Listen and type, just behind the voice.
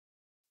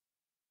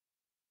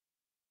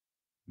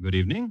Good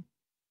evening.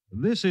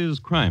 This is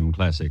Crime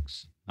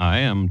Classics. I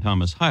am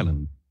Thomas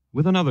Hyland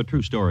with another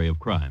true story of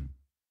crime.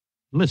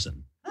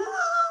 Listen.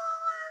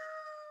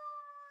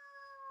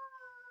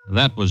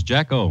 That was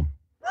Jacko.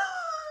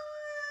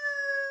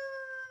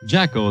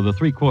 Jacko, the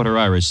three-quarter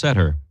Irish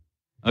setter.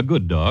 A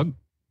good dog,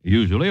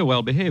 usually a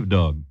well-behaved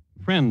dog,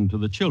 friend to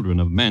the children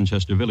of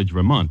Manchester Village,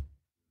 Vermont.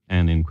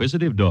 An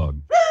inquisitive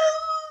dog.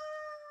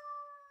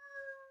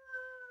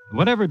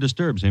 Whatever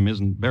disturbs him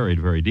isn't buried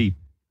very deep.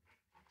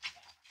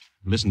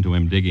 Listen to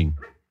him digging.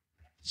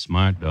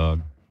 Smart dog.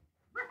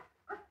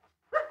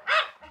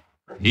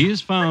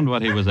 He's found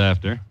what he was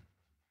after.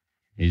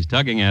 He's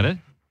tugging at it.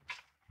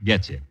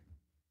 Gets it.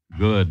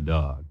 Good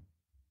dog.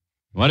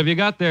 What have you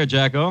got there,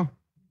 Jacko?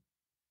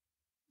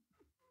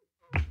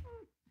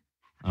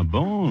 A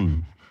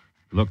bone.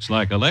 Looks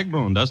like a leg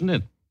bone, doesn't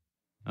it?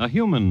 A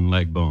human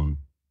leg bone.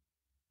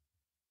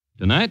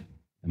 Tonight,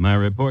 my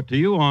report to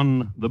you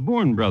on the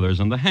Boorn brothers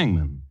and the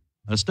Hangman,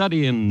 a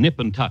study in nip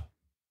and tuck.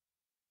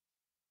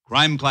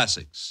 Crime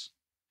Classics,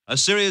 a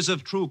series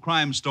of true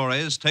crime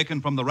stories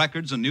taken from the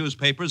records and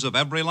newspapers of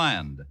every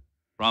land,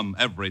 from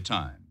every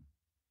time.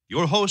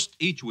 Your host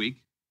each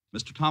week,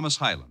 Mr. Thomas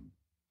Hyland,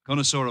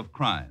 connoisseur of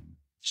crime,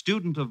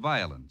 student of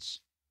violence,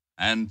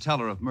 and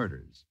teller of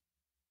murders.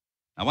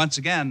 Now, once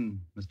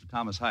again, Mr.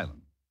 Thomas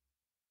Hyland.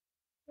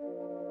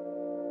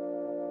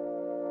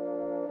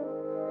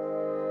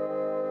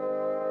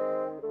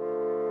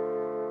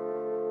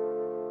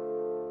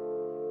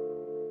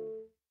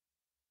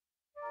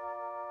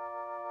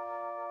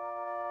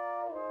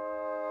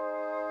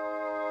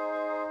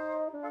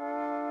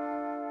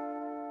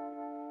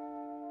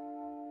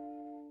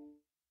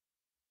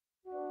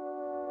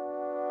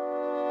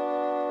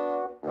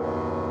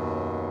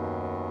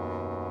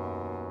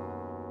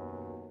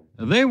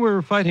 They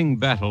were fighting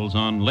battles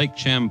on Lake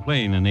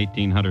Champlain in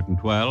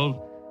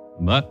 1812,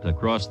 but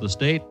across the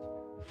state,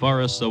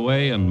 forests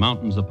away and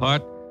mountains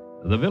apart,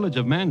 the village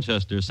of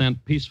Manchester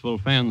sent peaceful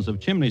fans of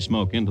chimney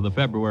smoke into the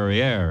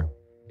February air.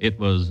 It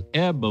was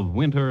ebb of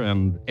winter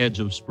and edge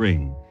of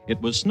spring.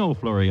 It was snow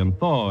flurry and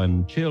thaw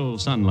and chill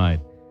sunlight.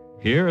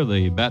 Here,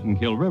 the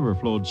Battenkill River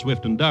flowed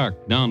swift and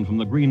dark down from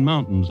the Green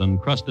Mountains and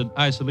crusted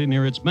icily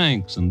near its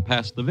banks and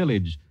past the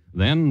village,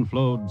 then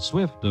flowed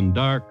swift and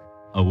dark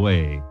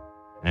away.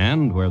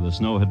 And where the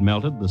snow had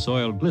melted, the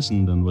soil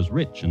glistened and was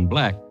rich and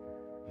black.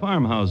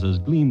 Farmhouses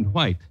gleamed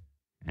white.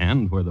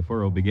 And where the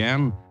furrow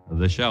began,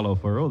 the shallow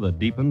furrow that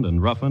deepened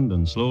and roughened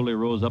and slowly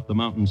rose up the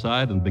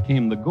mountainside and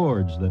became the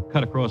gorge that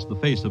cut across the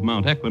face of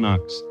Mount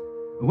Equinox.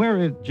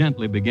 Where it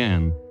gently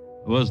began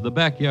was the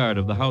backyard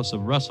of the house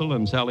of Russell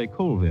and Sally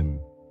Colvin.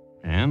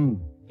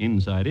 And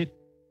inside it...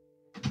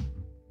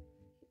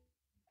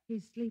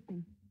 He's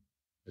sleeping.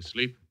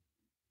 Asleep?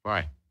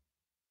 Why?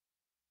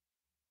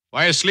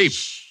 Why asleep?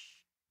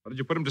 What did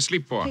you put him to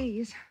sleep for?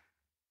 Please.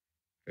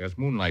 There's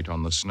moonlight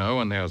on the snow,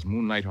 and there's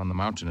moonlight on the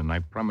mountain, and I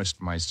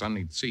promised my son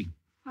he'd see.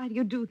 Why do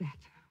you do that?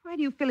 Why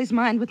do you fill his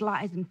mind with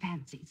lies and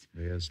fancies?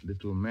 There's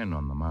little men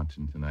on the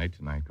mountain tonight,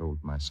 and I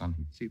told my son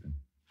he'd see them.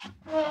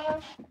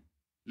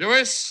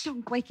 Louis!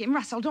 Don't wake him,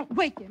 Russell. Don't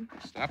wake him.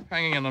 Stop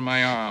hanging in on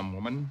my arm,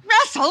 woman.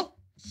 Russell!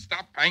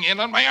 Stop hanging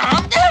on my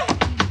arm!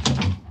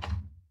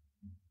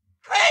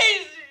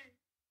 Crazy!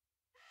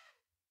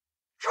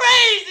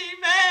 Crazy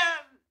man!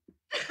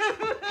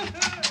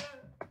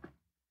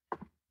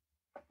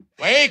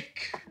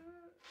 Wake!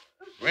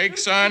 Wake,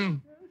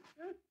 son.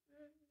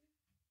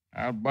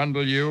 I'll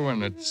bundle you,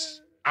 and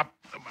it's up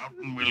the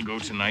mountain we'll go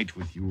tonight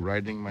with you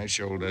riding my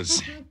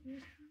shoulders.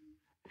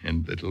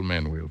 And little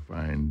men we'll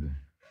find.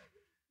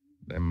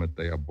 Them at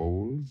their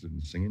bowls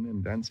and singing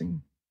and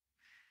dancing.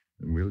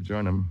 And we'll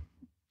join them.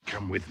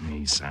 Come with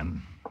me,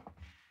 son.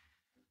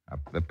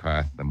 Up the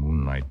path the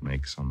moonlight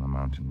makes on the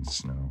mountain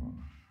snow.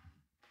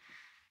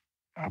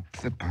 Up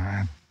the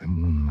path the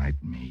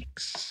moonlight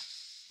makes.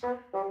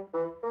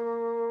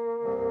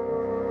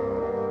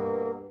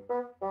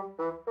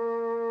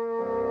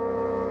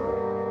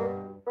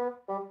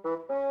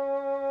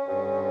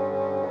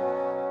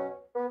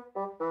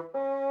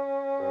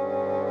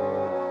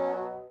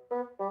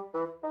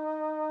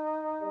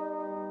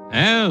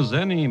 As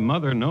any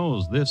mother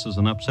knows, this is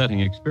an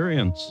upsetting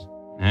experience.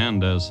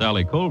 And as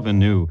Sally Colvin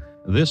knew,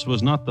 this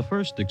was not the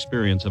first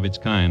experience of its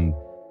kind.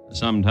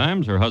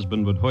 Sometimes her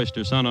husband would hoist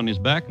her son on his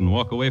back and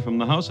walk away from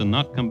the house and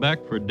not come back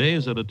for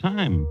days at a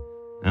time.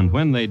 And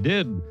when they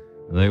did,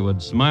 they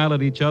would smile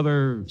at each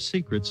other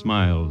secret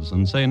smiles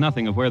and say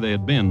nothing of where they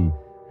had been.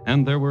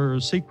 And there were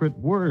secret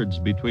words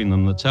between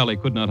them that Sally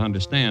could not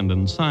understand,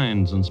 and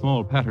signs and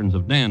small patterns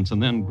of dance,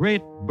 and then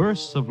great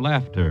bursts of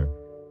laughter.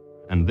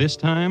 And this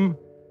time,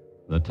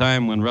 the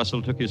time when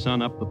Russell took his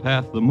son up the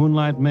path the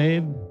moonlight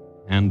made,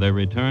 and they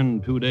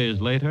returned 2 days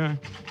later...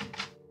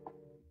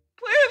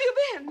 Where have you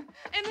been?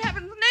 In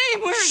heaven's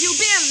name, where have you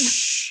been?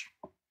 Shh.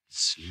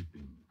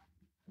 Sleeping.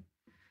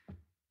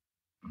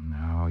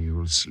 Now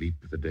you'll sleep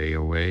the day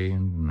away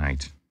and the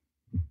night,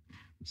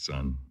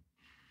 son,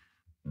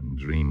 and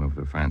dream of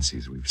the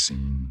fancies we've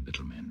seen,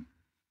 little men.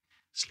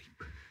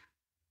 Sleep.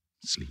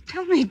 Sleep.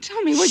 Tell me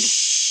what...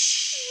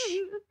 Shh.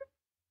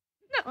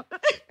 No.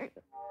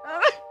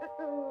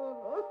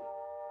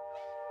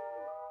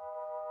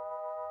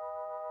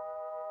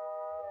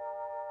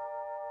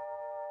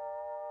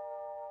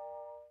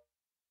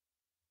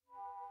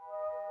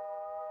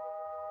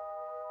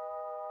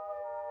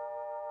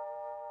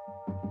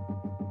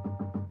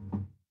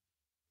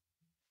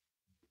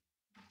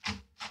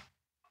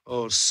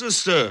 Oh,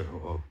 sister.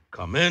 Oh,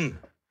 come in.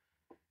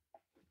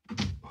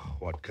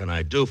 What can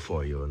I do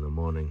for you in the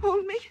morning?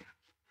 Hold me.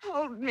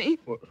 Hold me.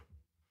 What?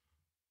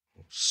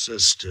 Oh,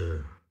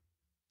 sister.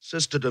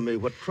 Sister to me,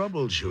 what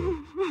troubles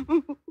you?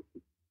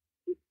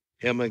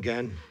 Him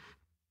again?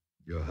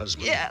 Your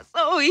husband? Yes.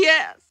 Oh,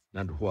 yes.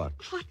 And what?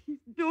 What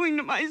he's doing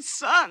to my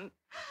son.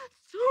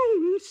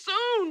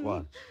 Soon.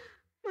 What?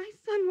 My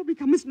son will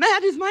become as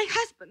mad as my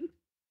husband.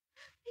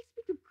 They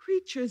speak of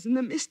creatures in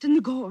the mist and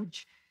the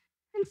gorge,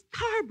 and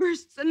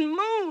starbursts and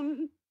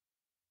moon.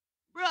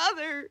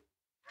 Brother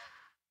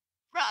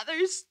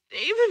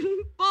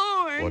Stephen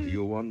Boorn. What do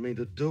you want me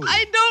to do?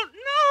 I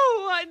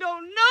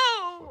don't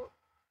know.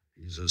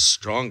 He's a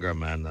stronger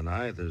man than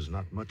I. There's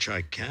not much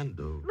I can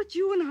do. But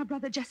you and our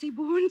brother Jesse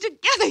Boorn,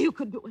 together you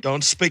could do it.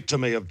 Don't speak to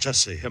me of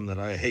Jesse, him that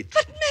I hate.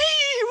 But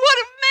me, what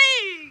of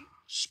me?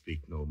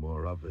 Speak no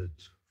more of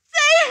it.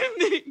 Save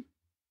me.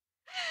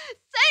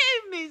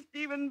 Save me,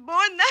 Stephen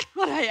Boorn. That's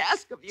what I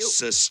ask of you.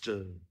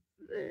 Sister.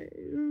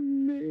 Save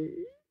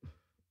me.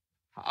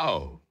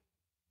 How?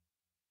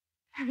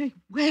 Very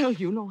well,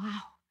 you know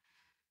how.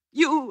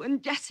 You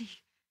and Jesse.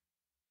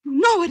 You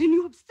know it and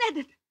you have said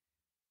it.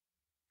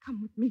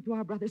 Come with me to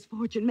our brother's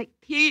forge and make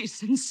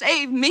peace and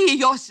save me,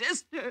 your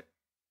sister.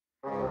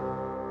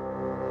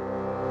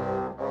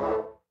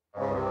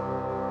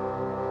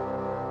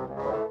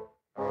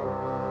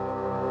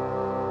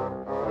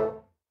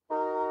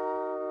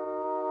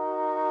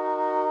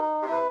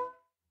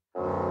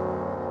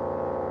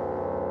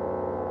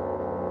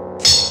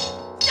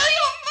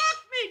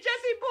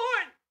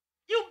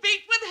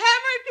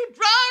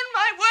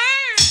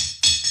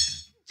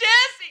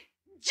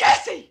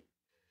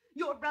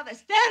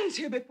 Stands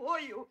here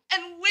before you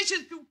and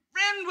wishes to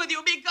friend with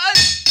you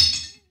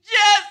because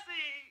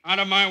Jesse. Out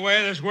of my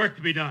way, there's work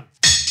to be done.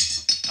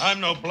 I'm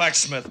no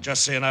blacksmith,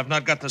 Jesse, and I've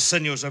not got the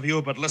sinews of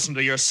you, but listen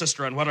to your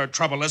sister and what her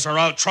trouble is, or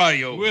I'll try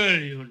you. Will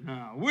you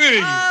now? Will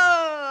you?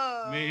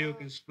 Oh. Me who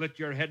can split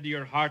your head to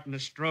your heart in a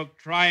stroke.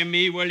 Try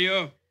me, will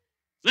you?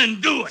 Then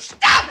do it.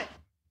 Stop it!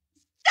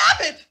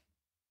 Stop it!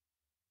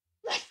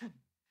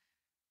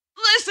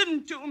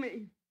 Listen to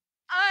me.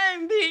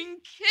 I'm being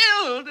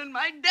killed, and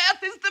my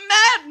death is the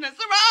madness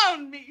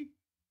around me.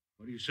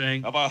 What are you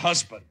saying? Of a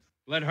husband.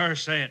 Let her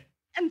say it.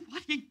 And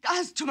what he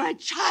does to my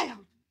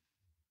child.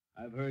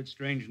 I've heard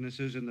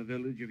strangenesses in the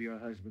village of your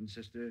husband,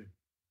 sister.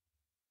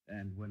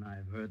 And when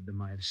I've heard them,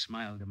 I've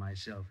smiled to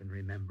myself in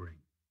remembering.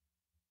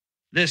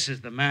 This is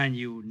the man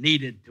you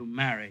needed to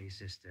marry,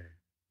 sister.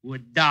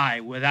 Would die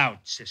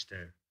without,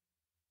 sister.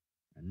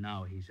 And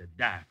now he's a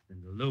daft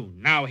and a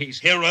loon. Now he's...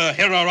 Hear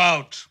her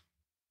out.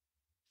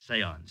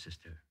 Say on,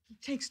 sister. He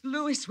takes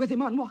Louis with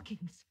him on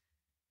walkings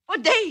for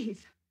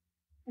days.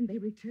 And they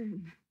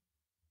return.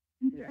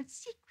 And there are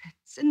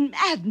secrets and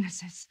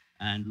madnesses.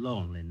 And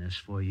loneliness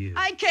for you.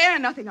 I care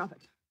nothing of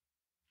it.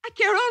 I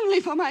care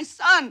only for my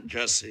son.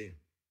 Jesse.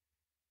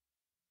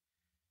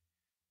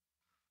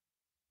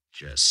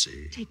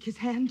 Take his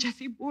hand,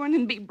 Jesse Boorn,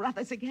 and be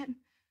brothers again.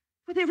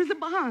 For there is a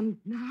bond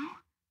now.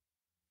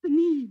 The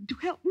need to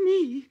help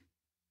me.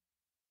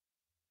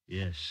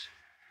 Yes.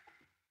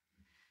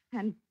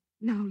 And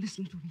now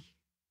listen to me.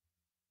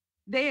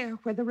 There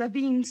where the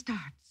ravine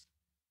starts,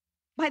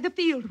 by the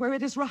field where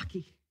it is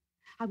rocky,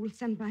 I will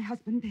send my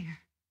husband there.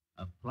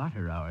 A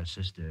plotter hour,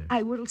 sister.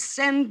 I will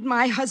send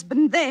my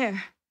husband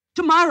there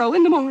tomorrow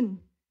in the morning.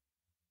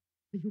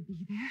 Will you be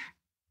there?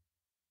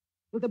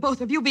 Will the both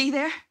of you be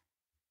there?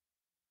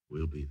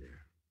 We'll be there.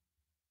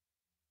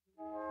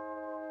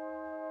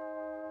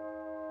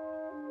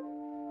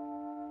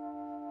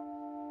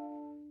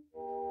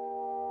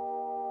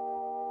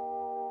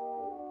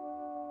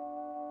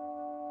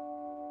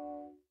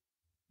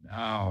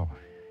 Now,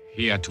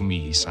 hear to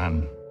me,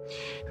 son,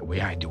 the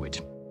way I do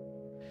it.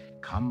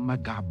 Come a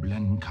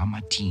goblin, come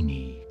a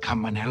teeny,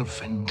 come an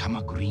elfin, come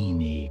a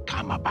greenie,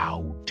 come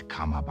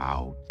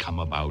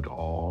about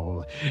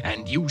all,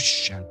 and you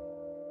shall...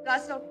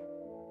 Russell.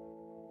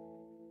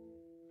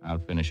 I'll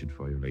finish it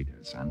for you later,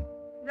 son.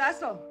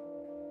 Russell.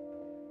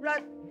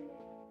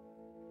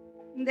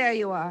 There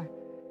you are.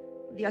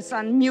 With your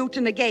son mute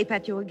and agape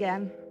at you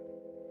again.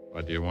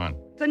 What do you want?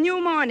 It's a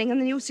new morning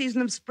and the new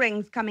season of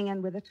spring's coming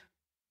in with it.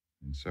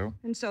 And so?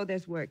 And so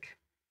there's work.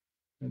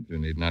 And you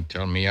need not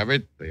tell me of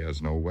it.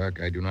 There's no work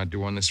I do not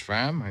do on this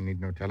farm. I need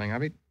no telling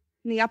of it.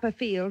 In the upper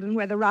field and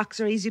where the rocks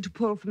are easy to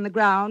pull from the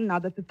ground now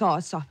that the thaw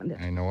has softened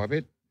it. I know of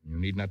it. You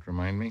need not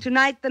remind me.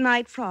 Tonight the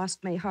night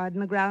frost may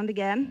harden the ground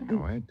again. I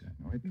know it.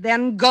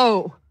 Then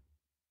go.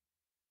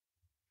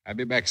 I'll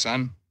be back,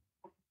 son.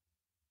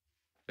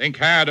 Think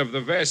hard of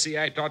the verse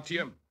I taught to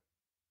you.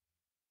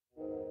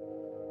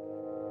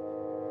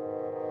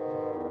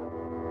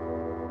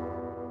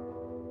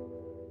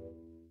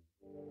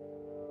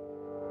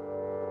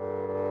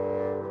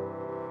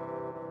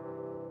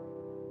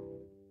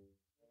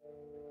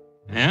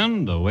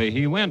 And away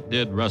he went,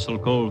 did Russell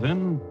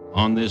Colvin,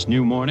 on this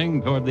new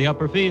morning toward the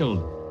upper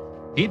field.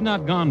 He'd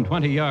not gone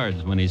 20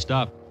 yards when he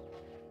stopped.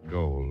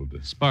 Gold.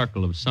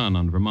 Sparkle of sun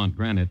on Vermont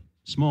granite,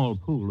 small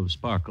pool of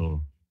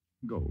sparkle.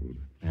 Gold.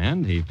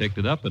 And he picked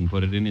it up and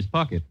put it in his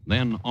pocket,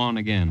 then on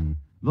again,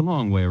 the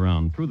long way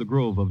around, through the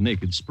grove of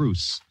naked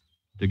spruce,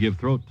 to give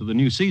throat to the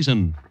new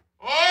season.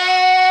 Oh!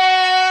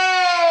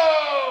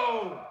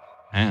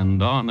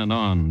 And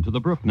on, to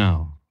the brook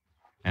now,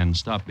 and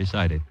stop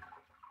beside it,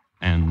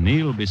 and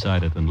kneel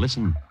beside it and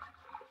listen.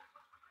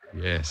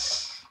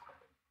 Yes.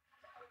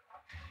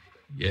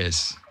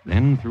 Yes.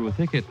 Then through a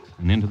thicket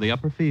and into the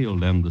upper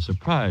field and the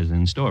surprise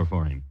in store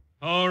for him.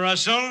 Oh,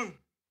 Russell?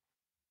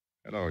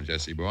 Hello,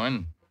 Jesse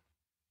Boorn.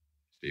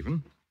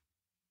 Stephen,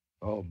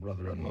 Oh,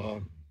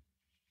 brother-in-law.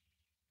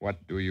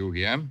 what do you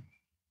here?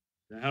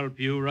 To help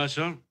you,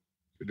 Russell?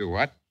 To do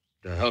what?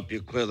 To help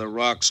you clear the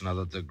rocks now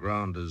that the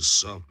ground is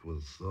soft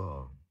with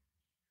thaw.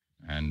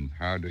 And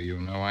how do you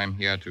know I'm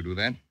here to do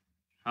that?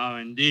 How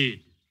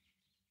indeed.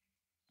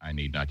 I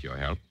need not your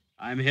help.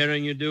 I'm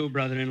hearing you do,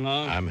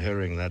 brother-in-law. I'm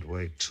hearing that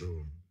way,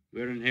 too.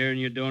 We're hearing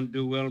you don't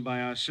do well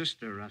by our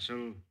sister,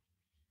 Russell.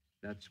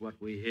 That's what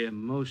we hear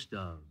most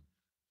of.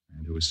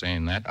 And who's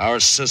saying that? Our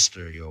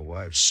sister, your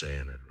wife's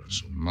saying it,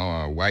 Russell.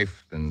 More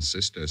wife than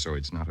sister, so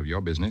it's not of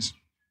your business.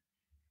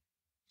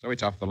 So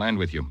it's off the land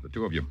with you, the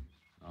two of you.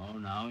 Oh,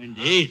 now,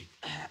 indeed.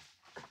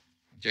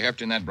 What you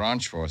heft in that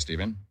branch for,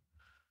 Stephen?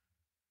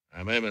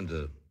 I'm aiming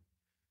to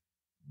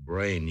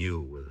brain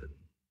you with it.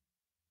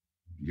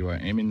 You are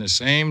aiming the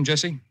same,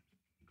 Jesse?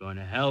 Going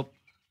to help.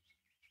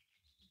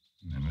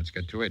 Then let's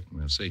get to it.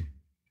 We'll see.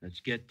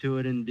 Let's get to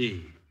it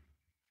indeed.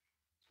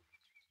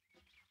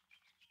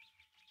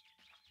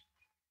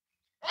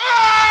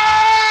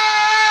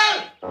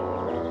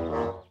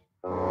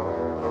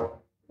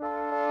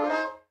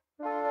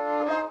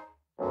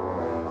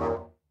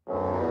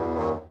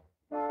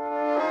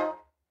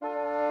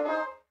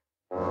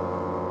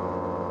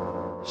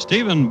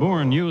 Stephen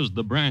Boorn used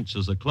the branch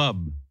as a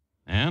club,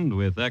 and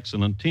with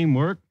excellent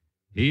teamwork,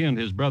 he and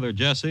his brother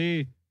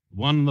Jesse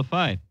won the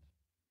fight.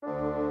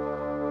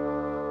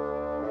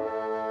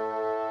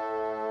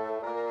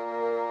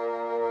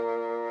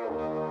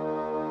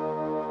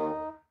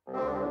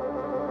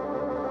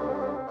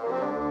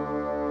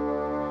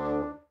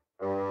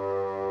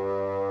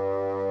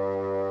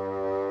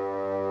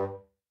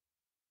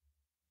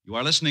 You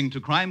are listening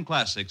to Crime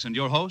Classics and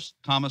your host,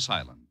 Thomas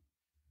Hyland.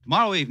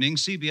 Tomorrow evening,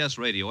 CBS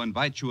Radio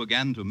invites you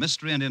again to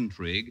Mystery and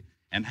Intrigue,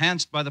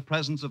 enhanced by the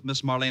presence of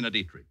Miss Marlena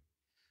Dietrich.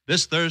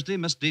 This Thursday,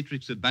 Miss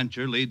Dietrich's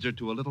adventure leads her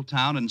to a little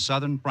town in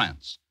southern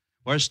France,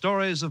 where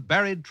stories of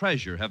buried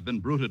treasure have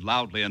been bruited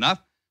loudly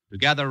enough to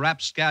gather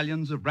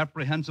rapscallions of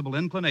reprehensible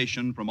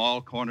inclination from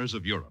all corners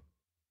of Europe.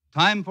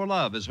 Time for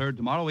Love is heard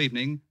tomorrow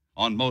evening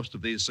on most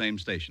of these same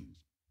stations.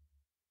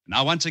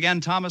 Now, once again,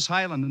 Thomas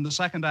Hyland in the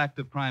second act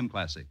of Crime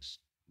Classics.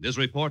 His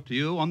report to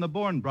you on the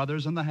Boorn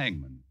brothers and the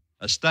Hangman,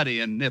 a study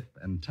in nip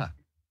and tuck.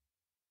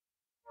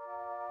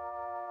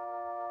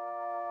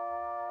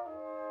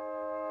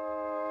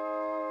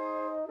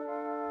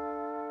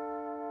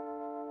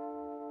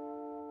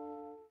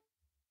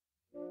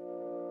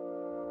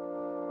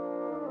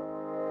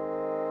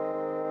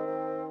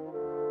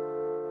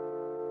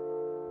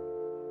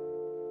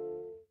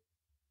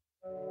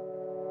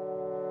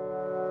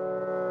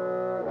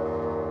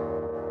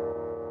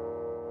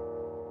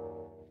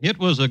 It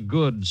was a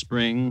good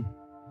spring.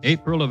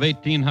 April of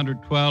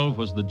 1812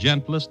 was the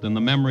gentlest in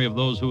the memory of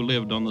those who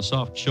lived on the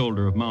soft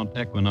shoulder of Mount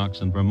Equinox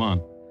in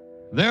Vermont.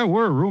 There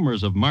were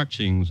rumors of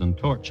marchings and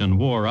torch and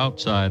war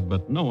outside,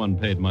 but no one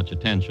paid much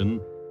attention.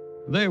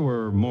 They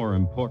were more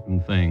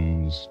important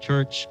things: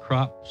 church,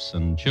 crops,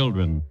 and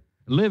children.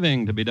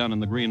 Living to be done in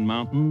the Green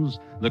Mountains,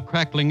 the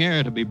crackling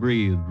air to be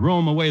breathed,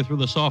 roam away through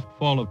the soft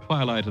fall of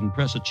twilight and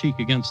press a cheek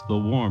against the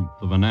warmth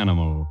of an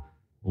animal.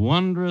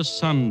 Wondrous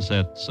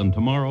sunsets, and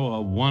tomorrow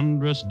a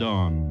wondrous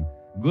dawn.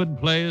 Good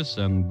place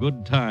and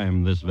good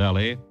time, this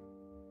valley.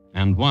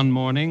 And one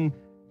morning,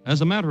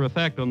 as a matter of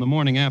fact, on the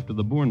morning after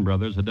the Boorn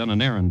brothers had done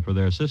an errand for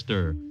their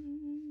sister.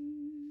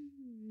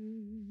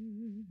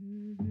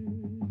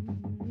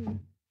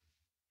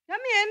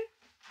 Come in.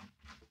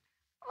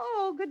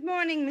 Oh, good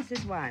morning,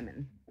 Mrs.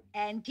 Wyman.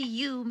 And to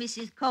you,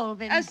 Mrs.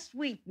 Colvin. A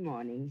sweet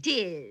morning.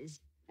 'Tis.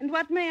 And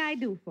what may I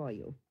do for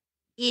you?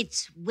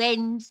 It's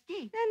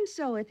Wednesday. And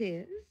so it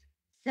is.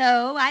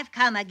 So I've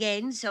come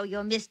again so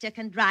your mister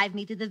can drive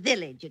me to the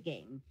village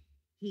again.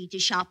 He to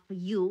shop for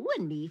you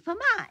and me for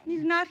mine.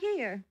 He's not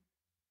here.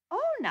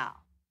 Oh, no.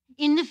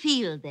 In the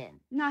field, then?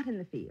 Not in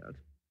the field.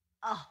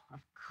 Oh,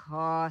 of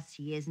course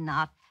he is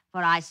not,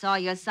 for I saw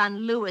your son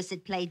Louis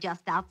at play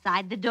just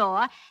outside the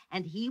door,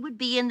 and he would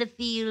be in the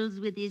fields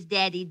with his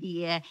daddy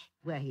dear.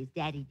 Were his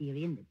daddy dear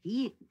in the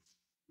fields?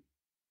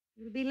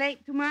 You'll be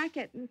late to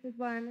market, Mrs.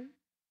 Wyman.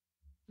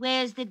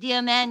 Where's the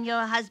dear man,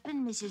 your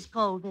husband, Mrs.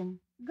 Colvin?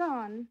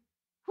 Gone.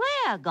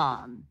 Where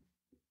gone?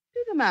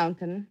 To the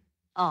mountain,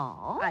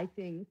 Oh, I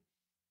think.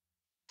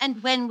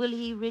 and when will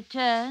he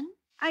return?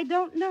 I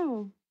don't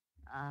know.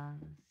 Oh,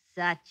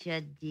 such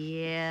a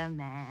dear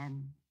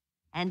man.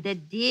 and the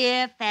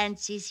dear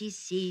fancies he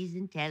sees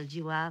and tells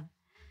you of.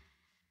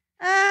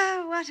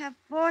 Ah, what a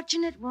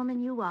fortunate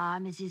woman you are,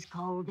 Mrs.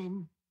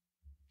 Colvin.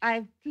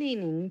 I've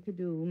cleaning to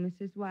do,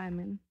 Mrs.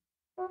 Wyman.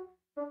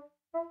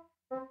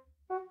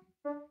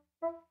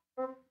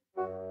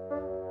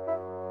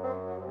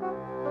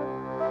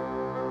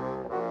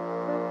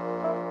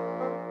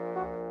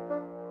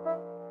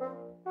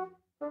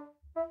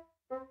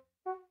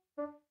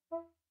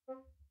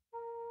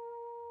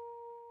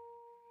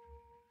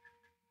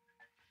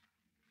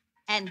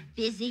 And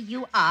busy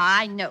you are,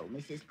 I know,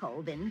 Mrs.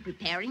 Colvin,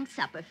 preparing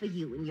supper for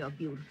you and your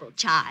beautiful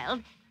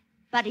child.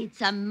 But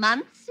it's a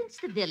month since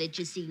the village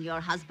has seen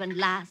your husband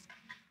last.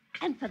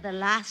 And for the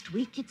last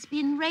week, it's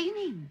been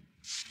raining.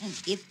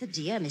 And if the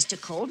dear Mr.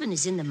 Colvin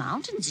is in the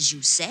mountains, as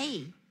you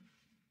say,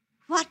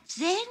 what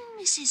then,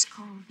 Mrs.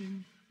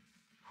 Colvin?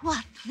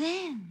 What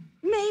then?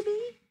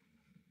 Maybe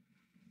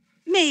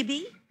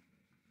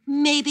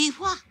Maybe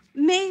what?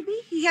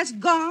 he has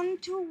gone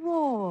to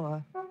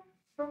war.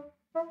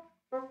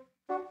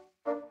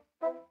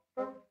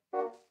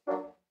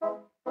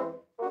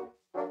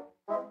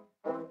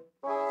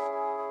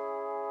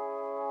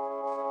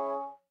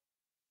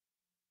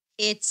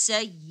 It's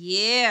a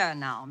year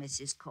now,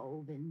 Mrs.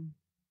 Colvin.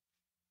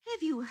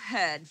 Have you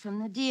heard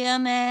from the dear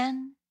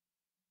man?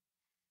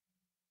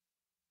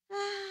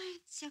 Ah,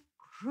 it's a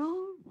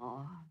cruel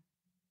war.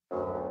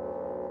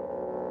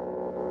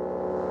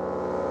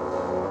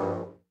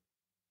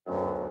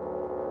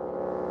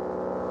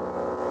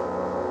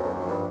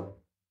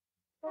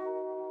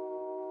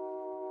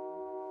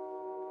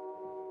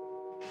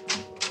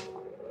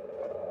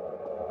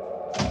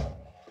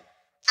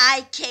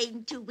 I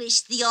came to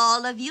wish the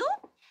all of you,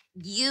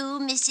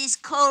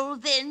 Mrs.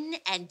 Colvin,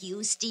 and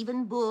you,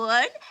 Stephen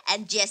Boorn,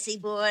 and Jessie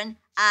Boorn,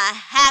 a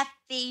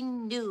happy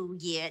new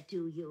year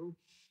to you.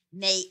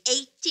 May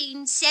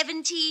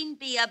 1817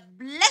 be a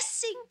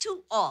blessing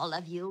to all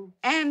of you.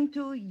 And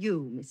to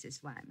you,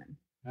 Mrs. Wyman.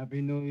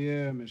 Happy New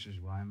Year,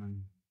 Mrs.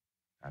 Wyman.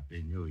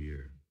 Happy New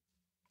Year.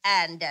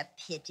 And a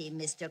pity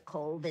Mr.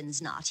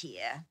 Colvin's not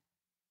here.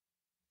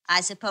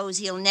 I suppose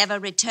he'll never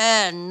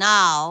return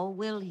now,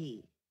 will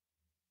he?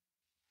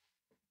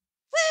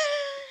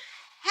 Well,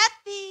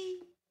 happy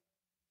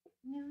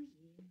New Year.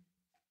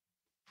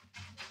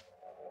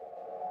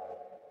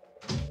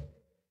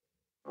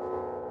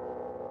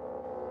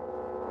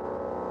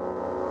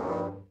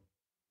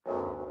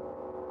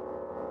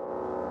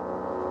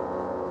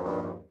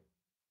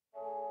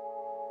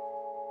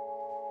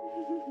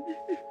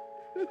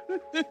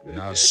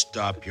 Now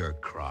stop your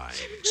crying,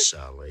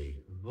 Sally.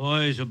 A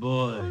boy's a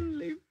boy.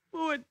 Only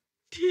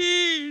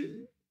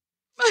 14.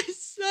 My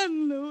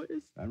son,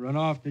 Louis. I run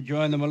off to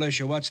join the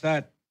militia. What's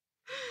that?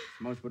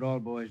 Most what all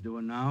boys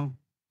doing now.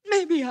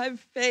 Maybe I've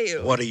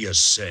failed. What are you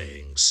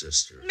saying,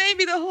 sister?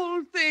 Maybe the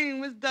whole thing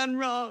was done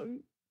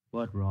wrong.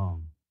 What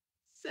wrong?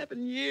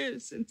 7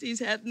 years since he's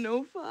had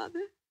no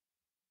father.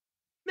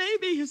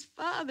 Maybe his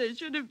father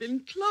should have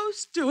been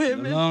close to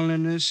him. The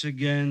loneliness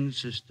again,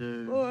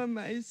 sister. Poor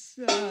my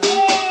son.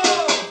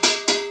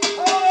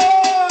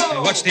 Hey,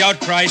 what's the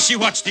outcry? See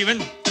what,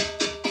 Stephen?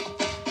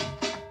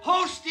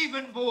 Ho,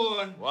 Stephen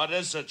Boorn. What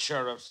is it,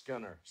 Sheriff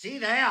Skinner? See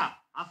there.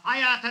 A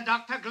fire at the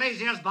Dr.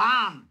 Glazier's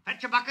barn.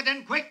 Fetch a bucket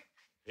in quick.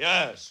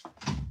 Yes.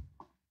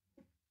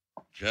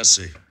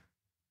 Jesse,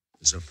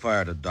 there's a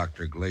fire to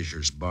Dr.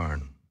 Glazier's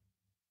barn.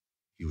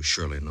 You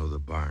surely know the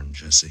barn,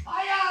 Jesse.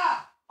 Fire!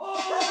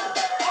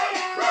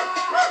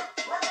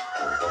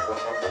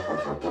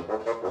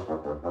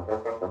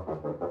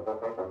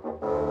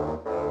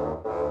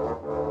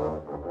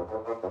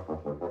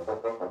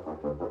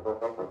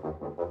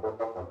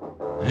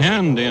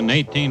 And in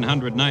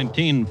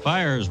 1819,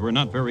 fires were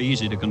not very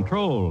easy to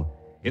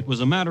control. It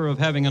was a matter of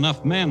having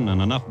enough men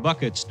and enough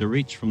buckets to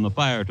reach from the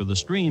fire to the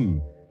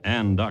stream.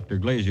 And Dr.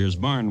 Glazier's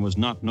barn was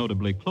not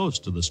notably close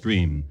to the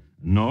stream,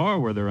 nor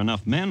were there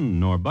enough men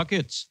nor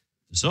buckets.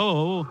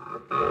 So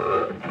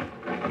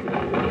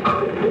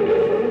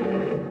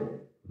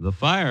the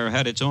fire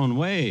had its own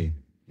way.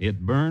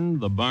 It burned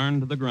the barn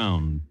to the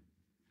ground.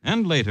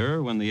 And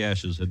later, when the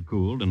ashes had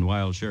cooled and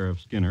while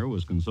Sheriff Skinner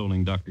was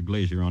consoling Dr.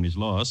 Glazier on his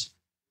loss,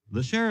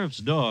 the sheriff's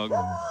dog...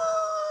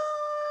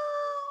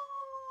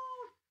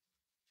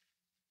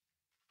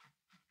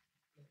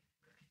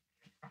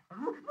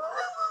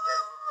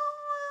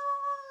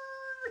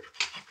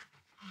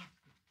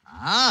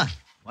 Ah,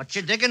 what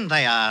you digging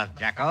there,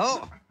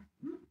 Jacko?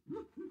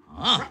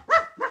 Oh,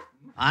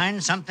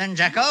 find something,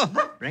 Jacko?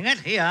 Bring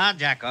it here,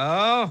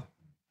 Jacko.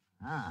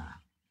 Ah,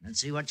 let's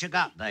see what you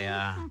got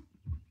there.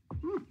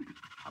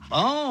 A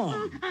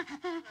bone.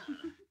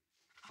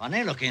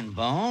 Funny-looking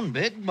bone,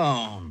 big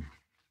bone.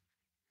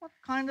 What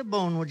kind of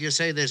bone would you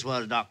say this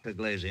was, Dr.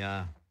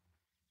 Glazier?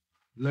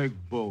 Leg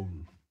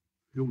bone.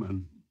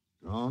 Human.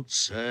 Don't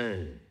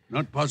say.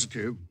 Not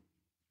positive.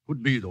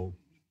 Could be, though.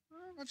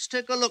 Well, let's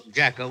take a look,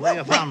 Jacko, where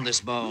you found this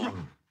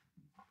bone.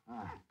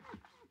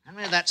 Hand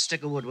me that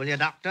stick of wood, will you,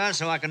 Doctor,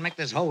 so I can make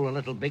this hole a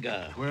little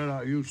bigger. Where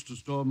I used to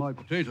store my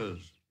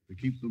potatoes to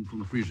keep them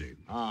from freezing.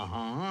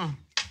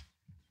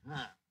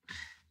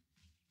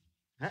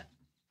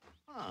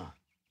 Ah,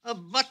 a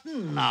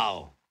button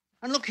now.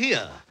 And look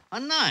here, a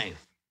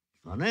knife.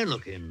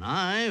 Funny-looking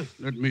knife.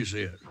 Let me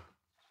see it.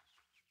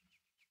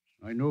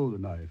 I know the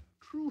knife.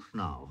 Truth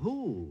now,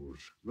 whose?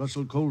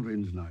 Russell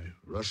Colvin's knife.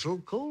 Russell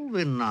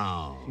Colvin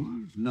now.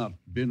 He's not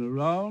been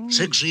around.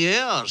 6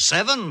 years,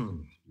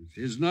 7. It's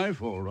his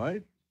knife, all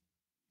right.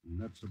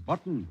 And that's the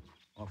button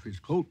off his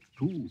coat,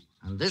 too.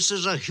 And this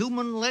is a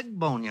human leg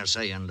bone, you're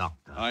saying,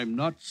 Doctor. I'm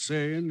not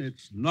saying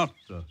it's not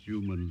a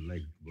human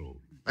leg bone.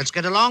 Let's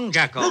get along,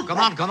 Jacko. Come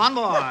on,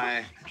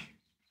 boy.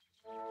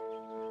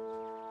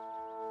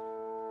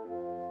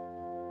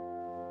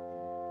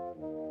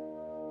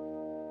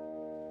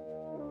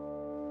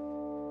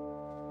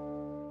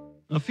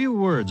 A few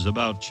words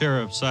about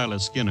Sheriff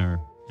Silas Skinner.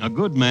 A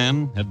good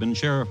man, had been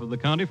sheriff of the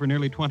county for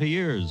nearly 20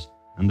 years,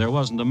 and there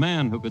wasn't a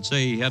man who could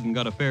say he hadn't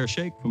got a fair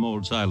shake from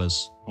old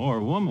Silas,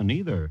 or woman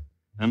either.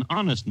 An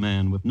honest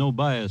man with no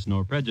bias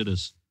nor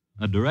prejudice.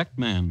 A direct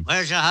man.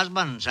 Where's your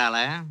husband,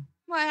 Sally?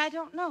 Why, I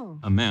don't know.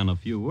 A man of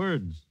few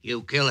words.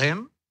 You kill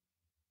him?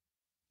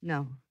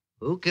 No.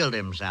 Who killed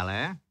him,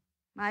 Sally?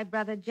 My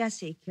brother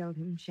Jesse killed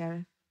him,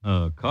 Sheriff.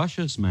 A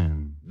cautious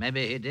man.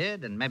 Maybe he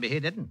did, and maybe he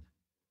didn't.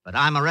 But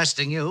I'm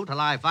arresting you till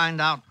I find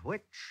out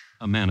which.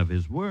 A man of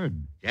his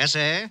word.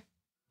 Jesse,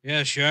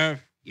 Yes, Sheriff.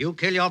 you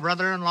kill your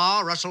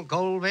brother-in-law, Russell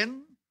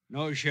Colvin?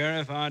 No,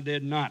 Sheriff, I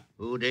did not.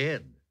 Who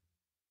did?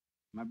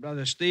 My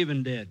brother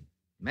Stephen did.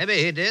 Maybe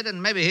he did,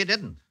 and maybe he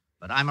didn't.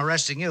 But I'm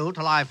arresting you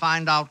till I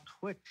find out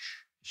which.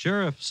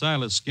 Sheriff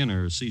Silas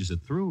Skinner sees it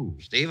through.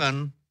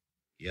 Stephen,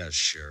 Yes,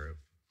 Sheriff.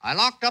 I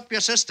locked up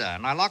your sister,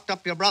 and I locked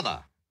up your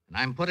brother. And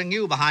I'm putting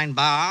you behind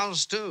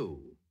bars, too.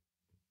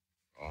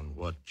 On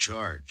what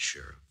charge,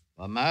 Sheriff?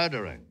 For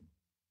murdering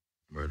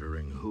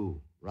Murdering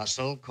who?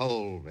 Russell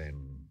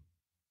Colvin.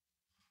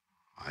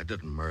 I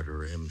didn't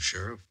murder him,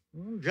 Sheriff.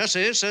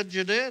 Jesse said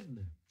you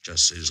did.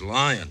 Jesse's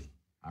lying.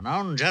 I've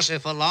known Jesse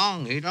for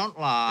long. He don't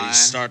lie. He's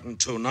starting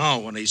to now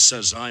when he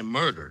says I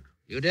murdered.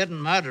 You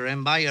didn't murder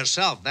him by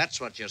yourself.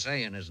 That's what you're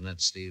saying, isn't it,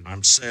 Steve?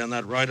 I'm saying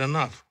that right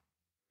enough.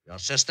 Your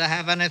sister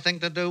have anything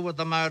to do with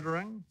the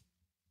murdering?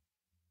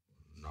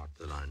 Not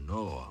that I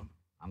know of.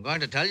 I'm going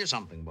to tell you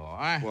something,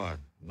 boy. What?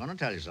 I'm going to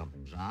tell you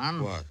something,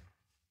 son. What?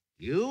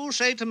 You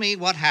say to me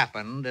what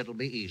happened, it'll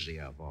be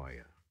easier for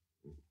you.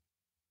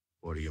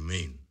 What do you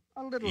mean?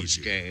 A little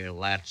Easier. jail,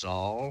 that's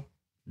all.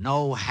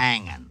 No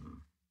hanging.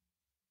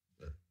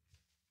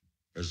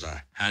 There's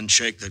a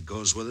handshake that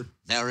goes with it.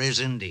 There is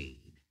indeed.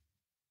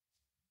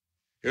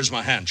 Here's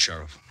my hand,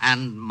 Sheriff.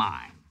 And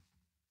mine.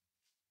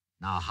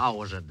 Now, how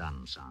was it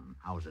done, son?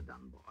 How was it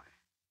done, boy?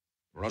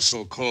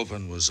 Russell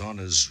Colvin was on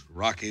his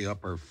rocky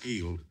upper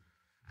field,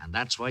 And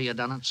that's where you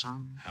done it,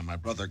 son? and my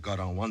brother got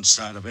on one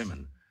side of him,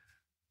 and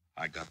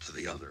I got to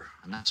the other.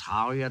 And that's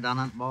how you done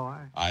it, boy?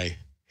 I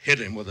hit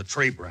him with a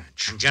tree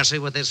branch. And Jesse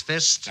with his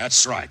fist?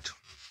 That's right.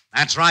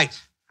 That's right.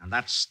 And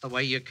that's the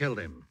way you killed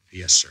him.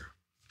 Yes, sir.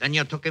 Then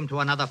you took him to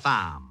another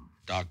farm.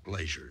 Doc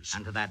Glazier's.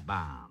 And to that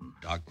barn.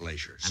 Doc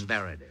Glazier's. And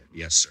buried him.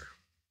 Yes, sir.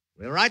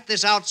 We'll write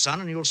this out,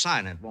 son, and you'll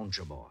sign it, won't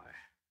you, boy?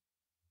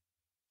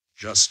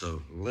 Just a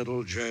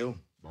little jail?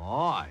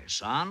 Boy,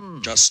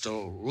 son. Just a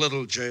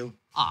little jail?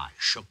 I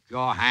shook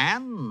your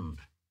hand.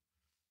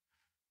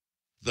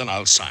 Then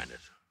I'll sign it.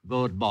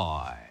 Good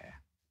boy.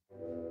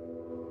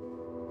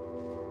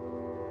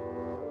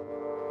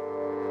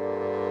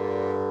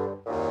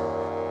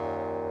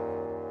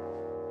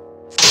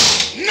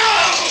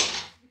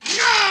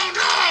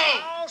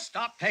 Oh,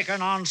 stop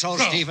taking on so,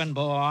 Stephen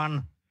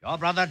Boorn. Your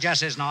brother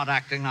Jesse's not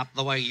acting up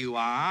the way you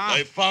are.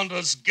 They found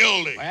us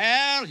guilty.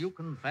 Well, you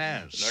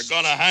confess. They're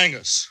gonna hang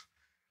us.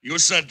 You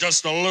said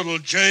just a little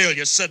jail.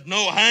 You said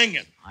no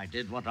hanging. I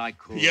did what I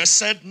could. You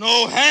said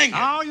no hanging.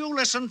 Now you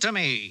listen to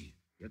me.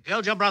 You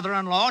killed your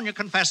brother-in-law and you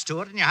confessed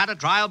to it, and you had a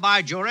trial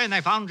by jury and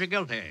they found you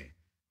guilty.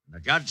 The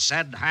judge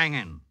said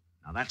hanging.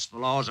 Now that's the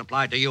laws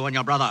applied to you and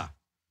your brother.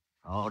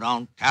 So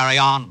don't carry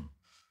on.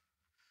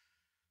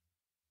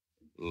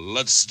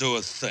 Let's do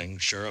a thing,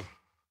 Sheriff.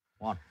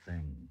 What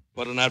thing?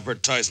 Put an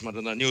advertisement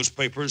in the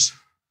newspapers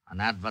An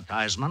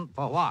advertisement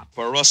for what?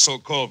 for Russell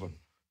Colvin.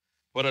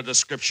 Put a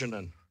description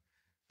in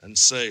and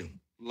say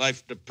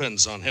life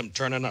depends on him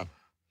turning up.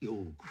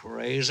 You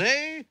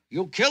crazy?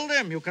 You killed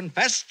him. You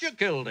confessed you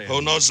killed him.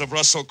 Who knows of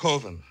Russell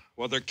Colvin?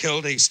 Whether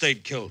killed, he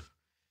stayed killed.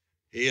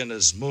 He and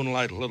his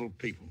moonlight little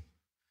people.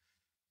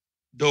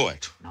 Do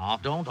it. Now,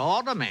 don't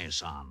order me,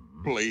 son.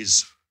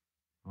 Please.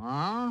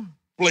 Huh?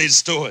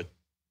 Please do it.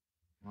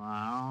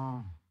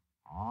 Well,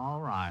 all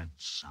right,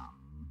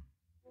 son.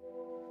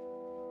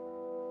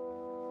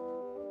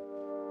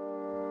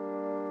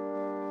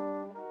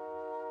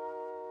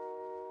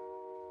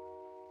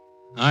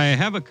 I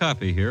have a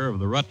copy here of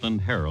the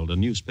Rutland Herald, a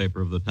newspaper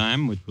of the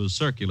time which was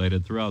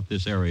circulated throughout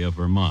this area of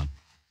Vermont.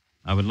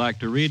 I would like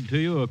to read to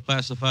you a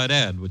classified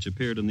ad which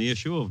appeared in the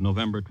issue of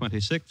November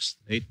 26,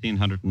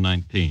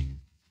 1819.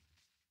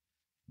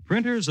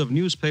 Printers of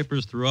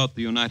newspapers throughout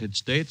the United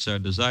States are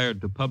desired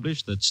to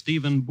publish that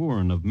Stephen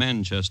Boorn of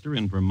Manchester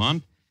in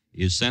Vermont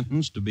is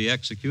sentenced to be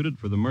executed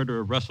for the murder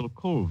of Russell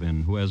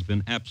Colvin, who has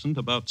been absent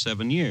about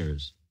 7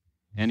 years.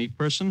 Any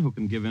person who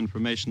can give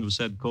information of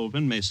said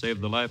Colvin may save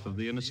the life of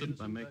the innocent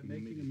by making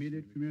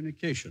immediate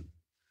communication.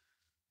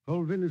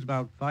 Colvin is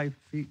about 5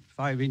 feet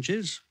 5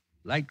 inches,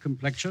 light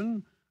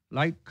complexion,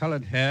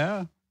 light-colored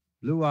hair,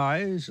 blue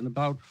eyes, and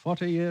about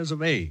 40 years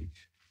of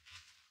age.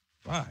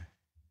 Why,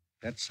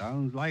 that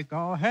sounds like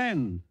our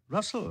hand,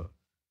 Russell,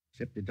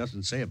 except it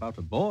doesn't say about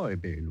a boy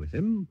being with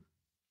him.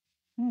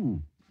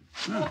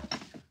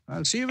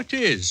 I'll see if it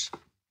is.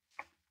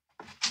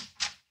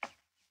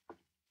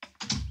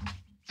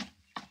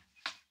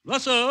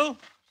 Russell!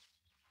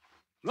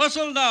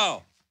 Russell,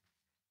 now!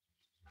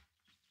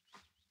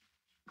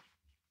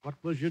 What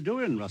was you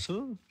doing,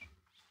 Russell?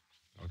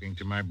 Talking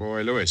to my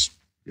boy, Lewis.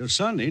 Your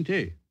son, ain't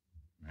he?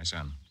 My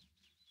son.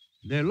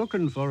 They're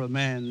looking for a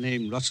man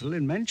named Russell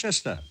in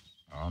Manchester.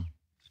 Oh?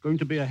 It's going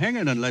to be a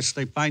hanging unless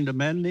they find a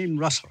man named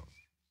Russell.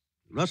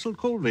 Russell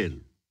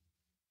Colvin.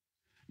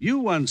 You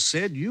once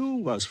said you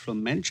was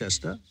from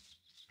Manchester.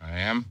 I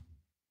am.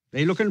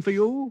 They looking for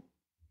you?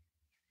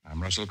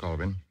 I'm Russell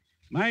Colvin.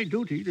 My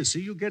duty to see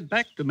you get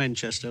back to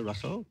Manchester,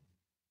 Russell.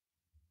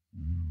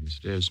 Yes,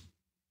 it is.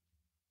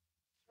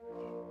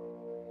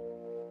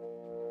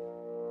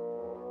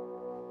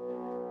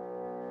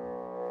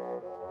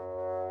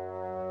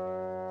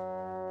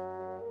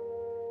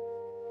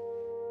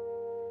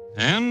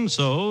 And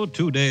so,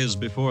 2 days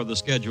before the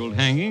scheduled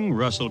hanging,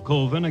 Russell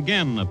Colvin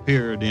again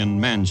appeared in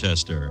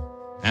Manchester.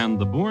 And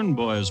the Boorn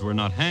boys were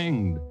not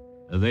hanged.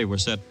 They were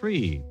set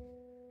free.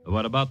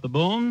 What about the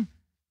bone?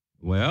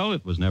 Well,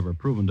 it was never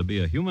proven to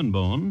be a human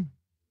bone.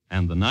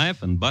 And the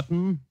knife and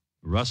button,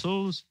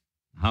 Russell's,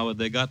 how had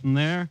they gotten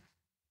there?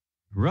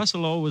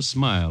 Russell always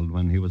smiled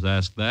when he was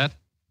asked that.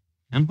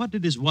 And what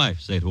did his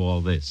wife say to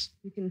all this?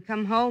 You can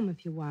come home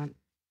if you want.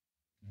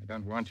 I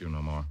don't want you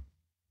no more.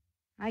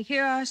 I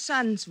hear our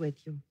son's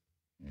with you.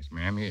 Yes,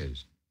 ma'am, he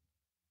is.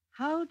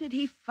 How did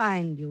he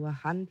find you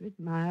 100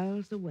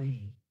 miles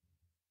away?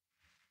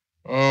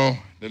 Oh,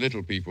 the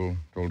little people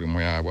told him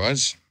where I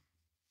was.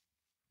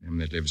 Them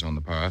that lives on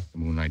the path the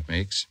moonlight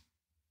makes.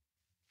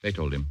 They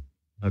told him.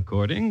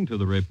 According to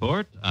the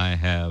report I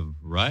have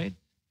right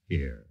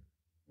here.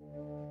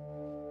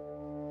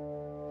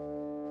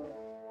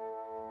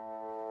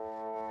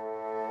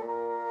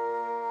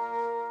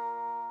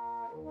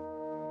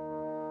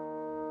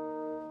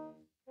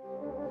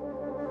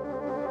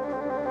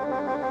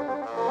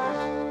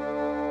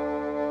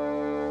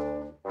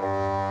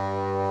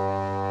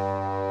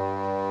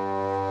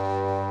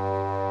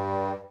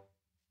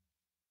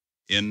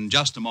 In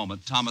just a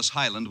moment, Thomas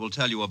Hyland will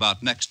tell you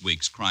about next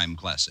week's crime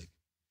classic.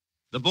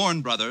 The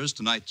Boorn Brothers,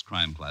 tonight's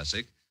crime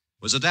classic,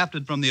 was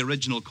adapted from the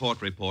original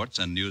court reports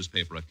and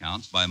newspaper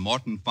accounts by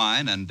Morton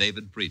Fine and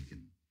David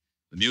Friedkin.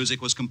 The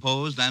music was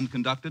composed and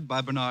conducted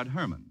by Bernard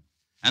Herrmann,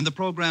 and the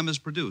program is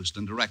produced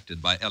and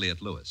directed by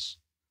Elliott Lewis.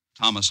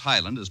 Thomas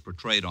Hyland is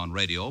portrayed on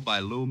radio by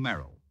Lou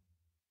Merrill.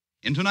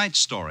 In tonight's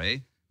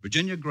story,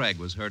 Virginia Gregg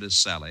was heard as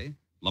Sally,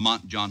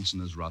 Lamont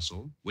Johnson as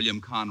Russell, William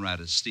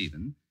Conrad as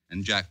Stephen,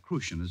 and Jack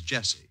Crucian as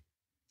Jesse.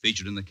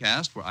 Featured in the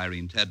cast were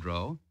Irene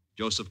Tedrow,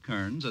 Joseph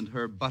Kearns, and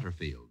Herb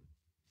Butterfield.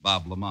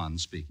 Bob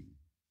Lamont speaking.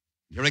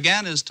 Here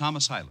again is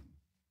Thomas Hyland.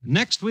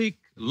 Next week,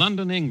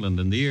 London, England,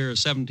 in the year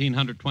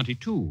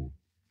 1722.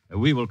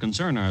 We will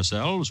concern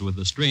ourselves with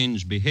the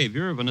strange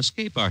behavior of an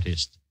escape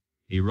artist.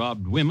 He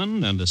robbed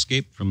women and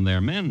escaped from their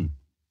men.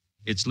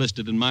 It's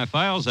listed in my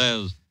files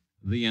as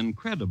The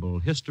Incredible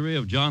History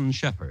of John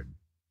Shepherd.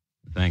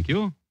 Thank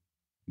you.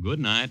 Good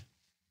night.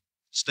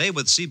 Stay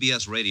with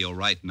CBS Radio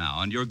right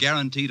now, and you're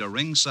guaranteed a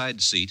ringside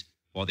seat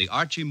for the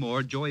Archie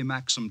Moore Joey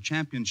Maxim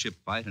Championship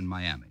fight in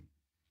Miami.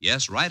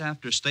 Yes, right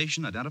after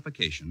station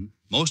identification,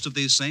 most of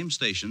these same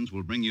stations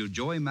will bring you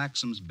Joey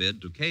Maxim's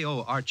bid to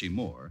KO Archie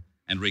Moore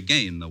and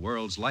regain the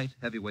world's light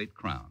heavyweight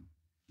crown.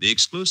 The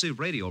exclusive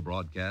radio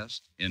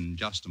broadcast in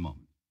just a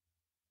moment.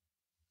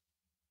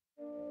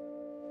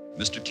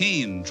 Mr.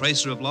 Keene,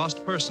 Tracer of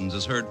Lost Persons,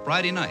 is heard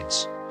Friday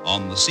nights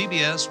on the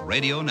CBS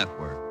Radio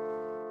Network.